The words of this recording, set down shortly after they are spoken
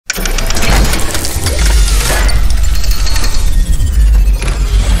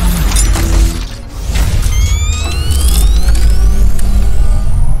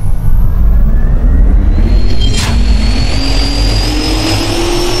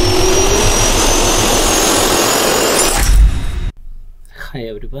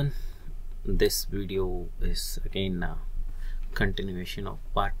everyone. This video is again a continuation of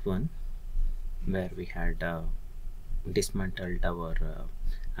part 1, where we had dismantled our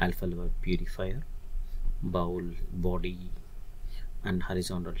alpha level purifier, bowl, body and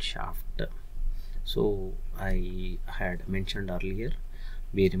horizontal shaft. So I had mentioned earlier,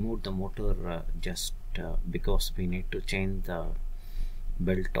 we removed the motor just because we need to change the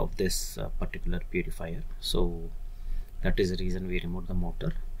belt of this particular purifier. So that is the reason we removed the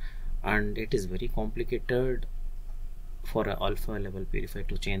motor, and it is very complicated for an alpha level purifier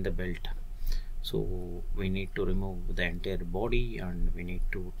to change the belt. So we need to remove the entire body and we need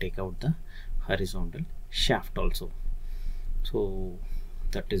to take out the horizontal shaft also. So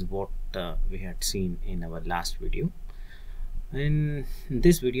that is what we had seen in our last video. In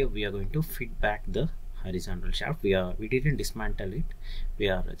this video we are going to fit back the horizontal shaft. We didn't dismantle it, we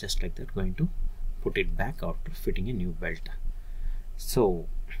are just like that going to put it back after fitting a new belt. So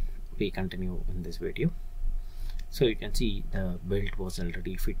we continue in this video. So you can see the belt was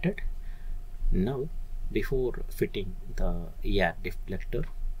already fitted. Now before fitting the air deflector,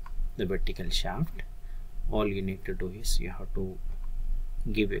 the vertical shaft, all you need to do is you have to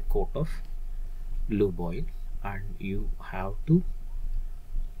give a coat of lube oil and you have to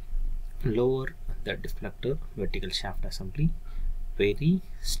lower the deflector vertical shaft assembly very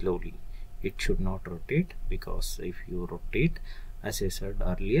slowly. It should not rotate, because if you rotate, as I said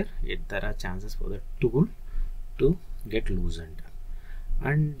earlier, there are chances for the tool to get loosened.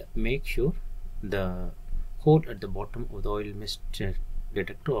 And make sure the hole at the bottom of the oil mist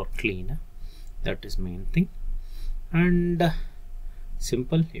detector or cleaner, that is main thing. And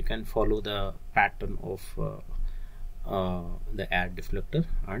simple, you can follow the pattern of the air deflector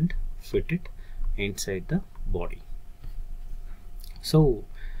and fit it inside the body. So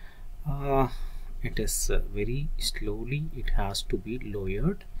it is very slowly, it has to be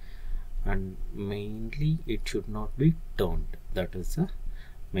lowered, and mainly it should not be turned. That is the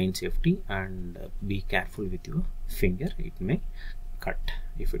main safety. And be careful with your finger, it may cut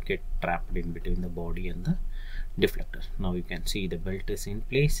if it get trapped in between the body and the deflector. Now you can see the belt is in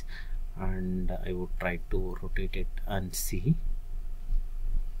place, and I would try to rotate it and see.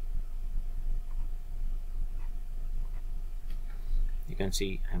 You can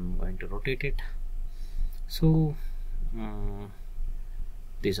see I'm going to rotate it. So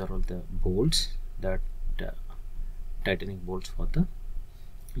these are all the bolts, that tightening bolts for the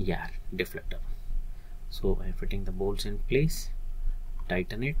air deflector. So I'm fitting the bolts in place,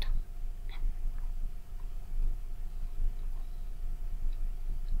 tighten it.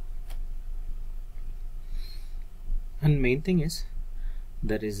 And main thing is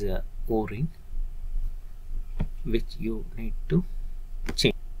there is a O-ring which you need to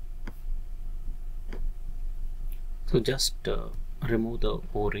change. So just remove the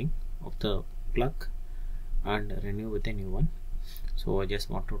O-ring of the plug and renew with a new one. So I just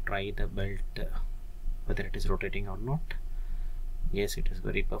want to try the belt whether it is rotating or not. Yes, it is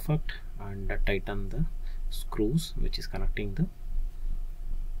very perfect. And tighten the screws which is connecting the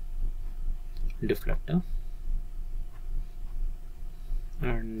deflector,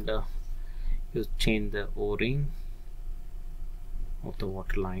 and you change the O-ring of the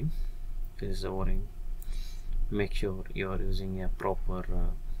water line. This is the O-ring. Make sure you are using a proper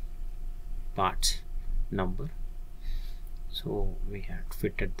parts number. So we had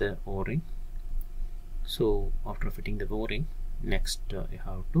fitted the O-ring. So after fitting the O-ring, next you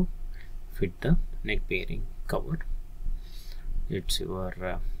have to fit the neck bearing cover. It's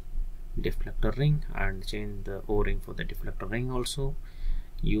your deflector ring, and change the O-ring for the deflector ring also.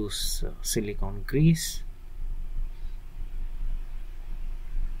 Use silicone grease.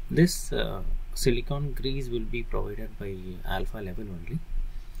 This silicone grease will be provided by Alpha Level only.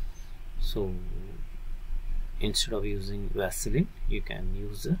 So instead of using Vaseline, you can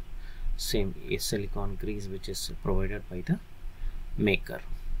use the same silicone grease which is provided by the maker.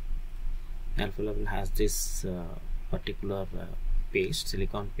 Alpha Level has this particular paste,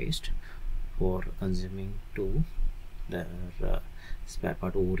 silicone paste, for consuming to their spare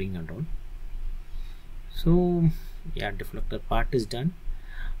part O-ring and all. So yeah, deflector part is done.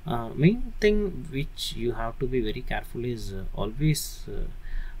 Main thing which you have to be very careful is always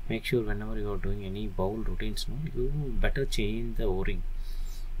make sure whenever you are doing any bowl routines, you better change the O-ring,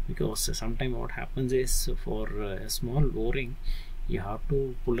 because sometimes what happens is for a small O-ring you have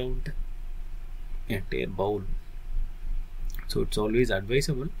to pull out the entire bowl. So it's always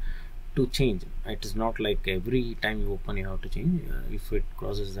advisable to change. It is not like every time you open you have to change. If it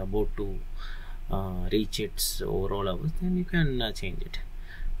crosses about to reach its overall hours, then you can change it.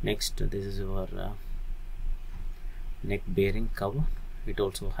 Next, this is your neck bearing cover. it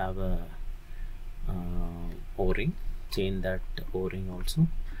also have a o-ring. Change that o-ring also.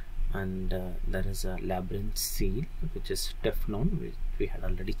 And there is a labyrinth seal which is Teflon, which we had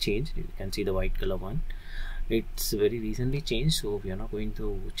already changed. You can see the white color one. It's very recently changed, so we are not going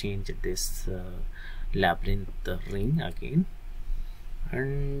to change this labyrinth ring again.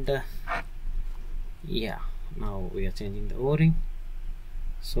 And yeah, now we are changing the o-ring.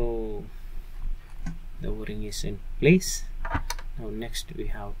 So the o-ring is in place. Now next we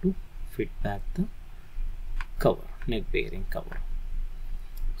have to fit back the cover, neck bearing cover.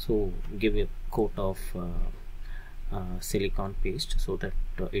 So give a coat of silicone paste so that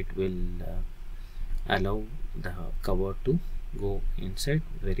it will allow the cover to go inside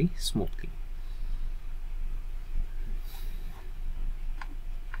very smoothly.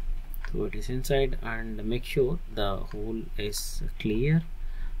 So it is inside, and make sure the hole is clear.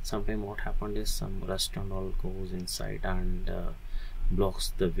 Sometimes what happened is some rust and all goes inside and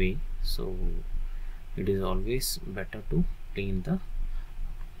blocks the way, so it is always better to clean the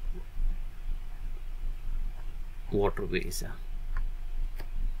waterways.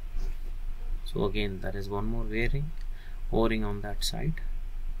 So again, there is one more o-ring on that side.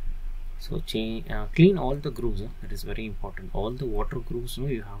 So clean all the grooves. That is very important. All the water grooves,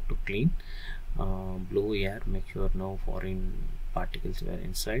 you have to clean. Blow air, make sure no foreign particles were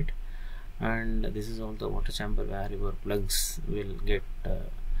inside. And this is all the water chamber where your plugs will get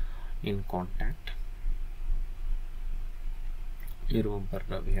in contact. You remember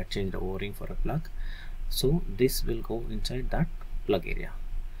we had changed the o-ring for a plug, so this will go inside that plug area.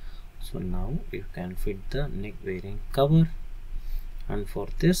 So now you can fit the neck bearing cover, and for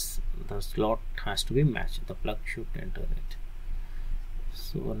this the slot has to be matched. The plug should enter it.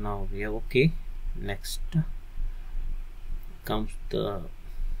 So now we are okay. Next comes the,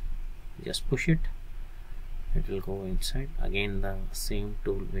 just push it, it will go inside. Again, the same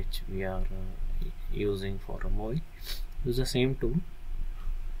tool which we are using for removing. Use the same tool.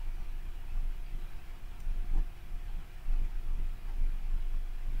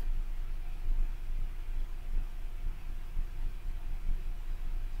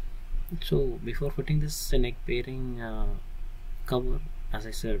 So before fitting this neck bearing cover, as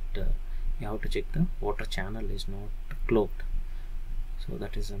I said, you have to check the water channel is not clogged. So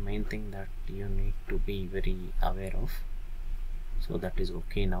that is the main thing that you need to be very aware of. So that is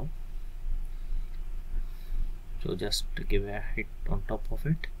okay now. So just give a hit on top of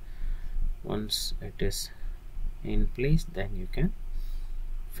it. Once it is in place, then you can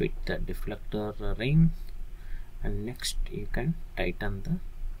fit the deflector ring, and next you can tighten the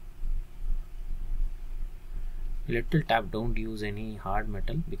little tab. Don't use any hard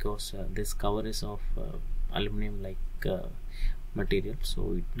metal because this cover is of aluminum like material,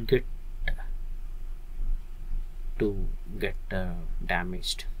 so it get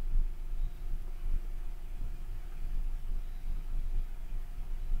damaged.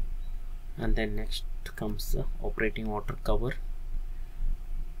 And then next comes the operating water cover.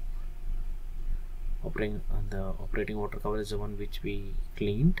 The operating water cover is the one which we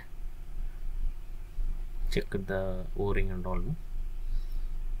cleaned. Check the o-ring and all.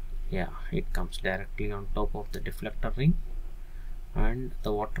 Yeah, it comes directly on top of the deflector ring, and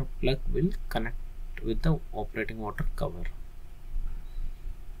the water plug will connect with the operating water cover.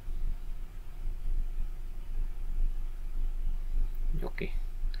 Okay,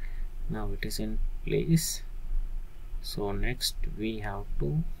 now it is in place. So next we have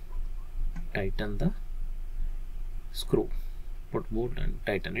to tighten the screw. Put bolt and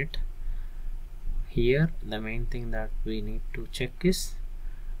tighten it. Here the main thing that we need to check is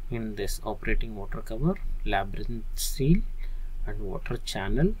in this operating water cover, labyrinth seal and water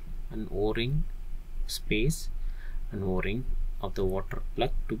channel and o-ring space and o-ring of the water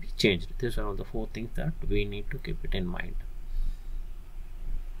plug to be changed. These are all the 4 things that we need to keep it in mind.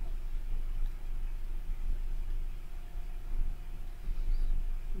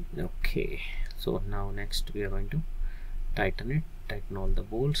 Okay, so now next we are going to tighten it. Tighten all the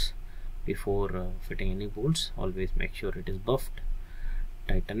bolts. Before fitting any bolts, always make sure it is buffed.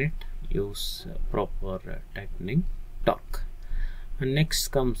 Tighten it. Use proper tightening torque. And next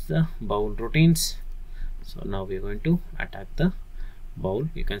comes the bowl routines. So now we are going to attack the bowl.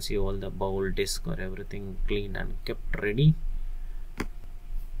 You can see all the bowl disc or everything cleaned and kept ready.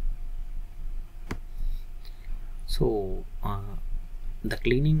 So the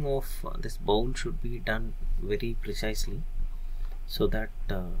cleaning of this bowl should be done very precisely, so that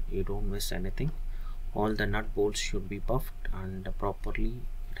you don't miss anything. All the nut bolts should be buffed, and properly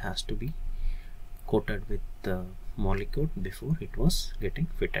it has to be coated with moly coat before it was getting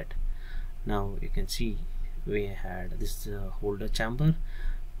fitted. Now you can see we had this holder chamber.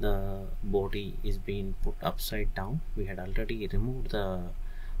 The body is being put upside down. We had already removed the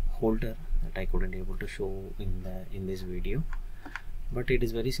holder that I couldn't able to show in this video, but it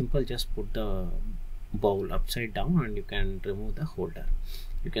is very simple. Just put the bowl upside down and you can remove the holder.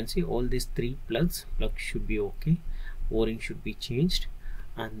 You can see all these three plugs should be okay. O-ring should be changed,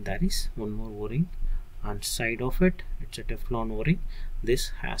 and there is one more O-ring on side of it. It's a Teflon O-ring. This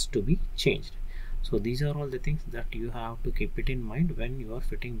has to be changed. So these are all the things that you have to keep it in mind when you are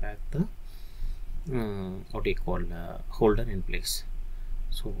fitting back the holder in place.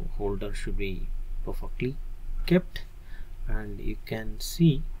 So holder should be perfectly kept, and you can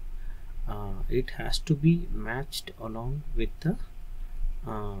see it has to be matched along with the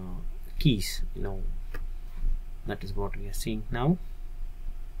keys. That is what we are seeing now.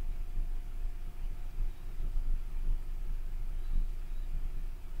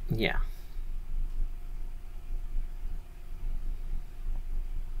 Yeah.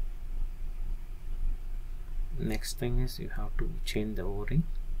 Next thing is you have to change the O-ring.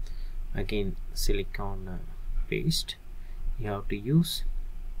 Again, silicone paste you have to use.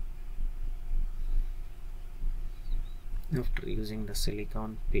 After using the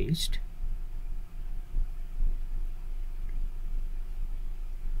silicone paste,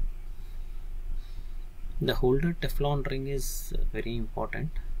 the holder Teflon ring is very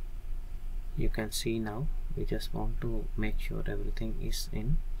important. You can see now we just want to make sure everything is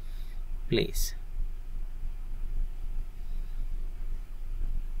in place.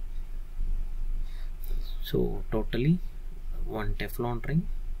 So totally one Teflon ring,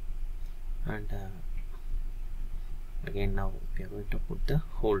 and again now we are going to put the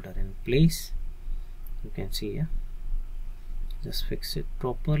holder in place. You can see here, just fix it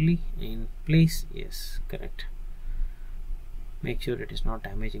properly in place. Yes, correct. Make sure it is not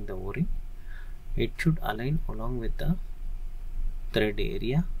damaging the O-ring. It should align along with the thread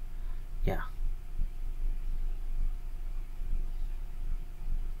area. Yeah.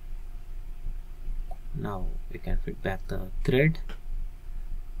 Now we can fit back the thread.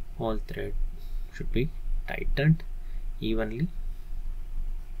 All thread should be tightened evenly.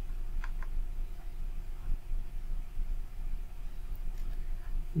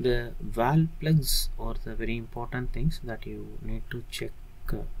 The valve plugs are the very important things that you need to check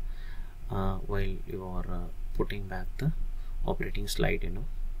while you are putting back the operating slide.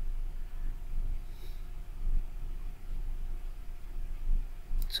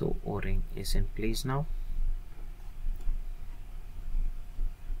 So O-ring is in place now.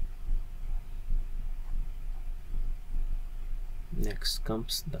 Next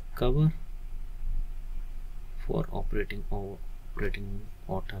comes the cover for operating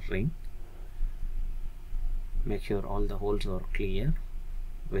water ring. Make sure all the holes are clear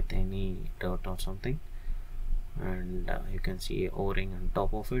with any dirt or something, and you can see a O-ring on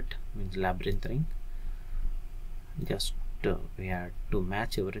top of it, means labyrinth ring. Just we had to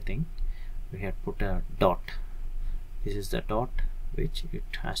match everything. We had put a dot. This is the dot which it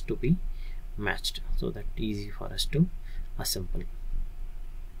has to be matched, so that easy for us to assemble.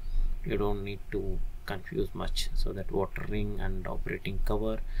 You don't need to confuse much, so that water ring and operating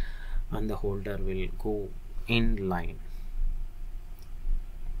cover and the holder will go in line.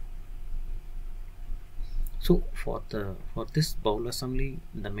 So for this bowl assembly,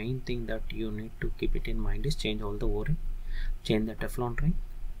 the main thing that you need to keep it in mind is change all the O-ring, change the Teflon ring,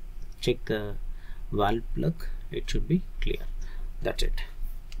 check the valve plug. It should be clear. That's it.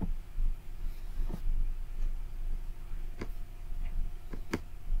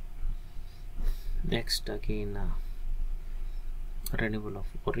 Next, again, renewal of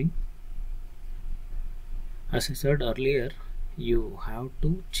O-ring. As I said earlier, you have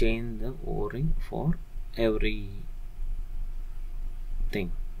to change the O-ring for every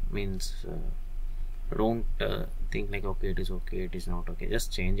thing. Means don't think like okay, it is okay, it is not okay.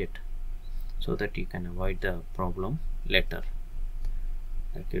 Just change it so that you can avoid the problem later,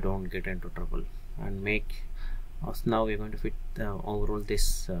 like you don't get into trouble. And make us now we're going to fit overall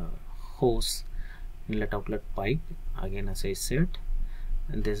this hose inlet outlet pipe. Again, as I said,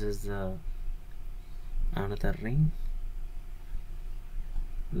 and this is the another ring.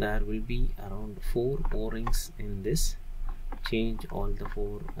 There will be around 4 O-rings in this. Change all the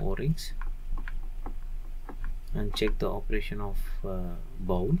 4 O-rings and check the operation of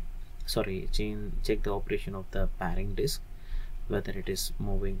bowl. Sorry, check the operation of the pairing disc, whether it is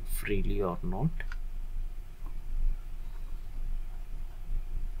moving freely or not.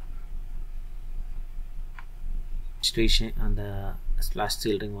 Station and the slash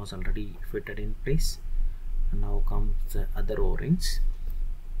seal ring was already fitted in place. And now comes the other O-rings.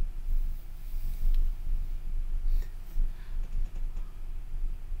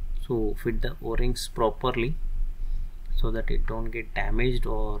 So fit the o-rings properly so that it don't get damaged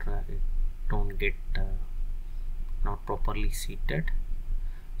or it don't get not properly seated.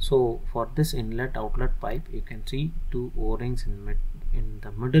 So for this inlet outlet pipe, you can see two o-rings in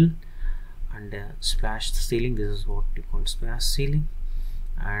the middle and splash sealing. This is what you call splash sealing,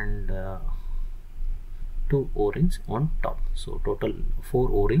 and two o-rings on top. So total 4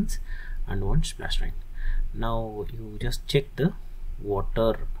 o-rings and 1 splash ring. Now you just check the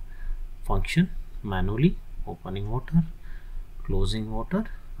water function manually: opening water, closing water,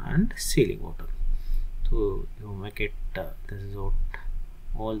 and sealing water. So you make it this is what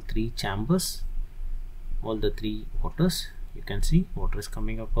all 3 chambers, all the 3 waters, you can see water is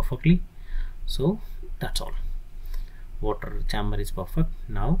coming out perfectly. So that's all, water chamber is perfect.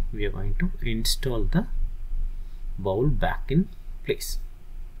 Now we are going to install the bowl back in place.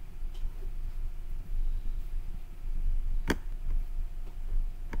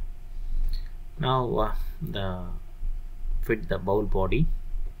 Now fit the bowl body.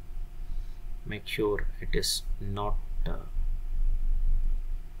 Make sure it is not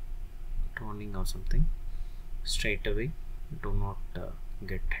turning or something. Straight away, do not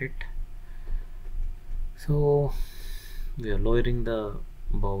get hit. So we are lowering the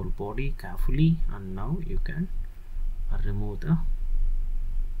bowl body carefully, and now you can remove the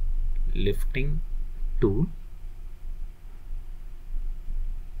lifting tool.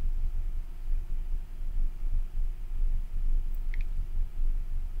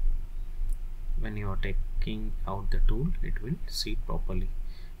 When you are taking out the tool, it will seat properly.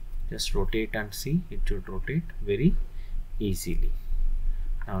 Just rotate and see, it should rotate very easily.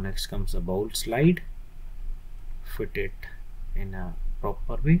 Now next comes the bowl slide. Fit it in a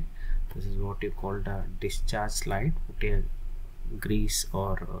proper way. This is what you call the discharge slide. Put a grease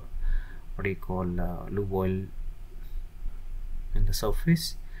or what do you call lube oil in the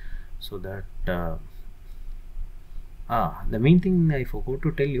surface, so that the main thing I forgot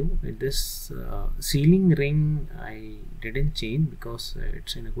to tell you, with this sealing ring I didn't change because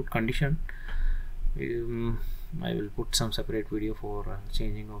it's in a good condition. I will put some separate video for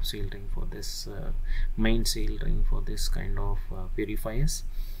changing of seal ring for this main seal ring for this kind of purifiers,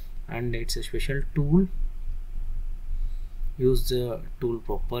 and it's a special tool. Use the tool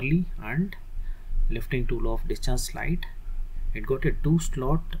properly, and lifting tool of discharge slide. It got a 2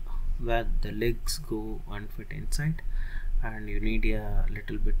 slot where the legs go and fit inside, and you need a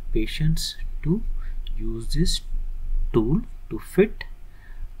little bit patience to use this tool to fit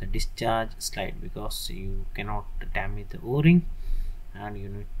the discharge slide, because you cannot damage the o-ring, and you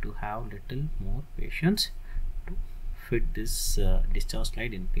need to have little more patience to fit this discharge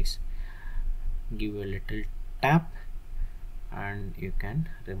slide in place. Give a little tap and you can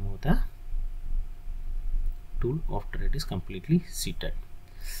remove the tool after it is completely seated.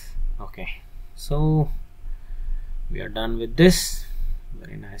 Okay, so we are done with this.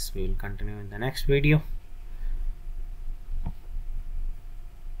 Very nice. We will continue in the next video.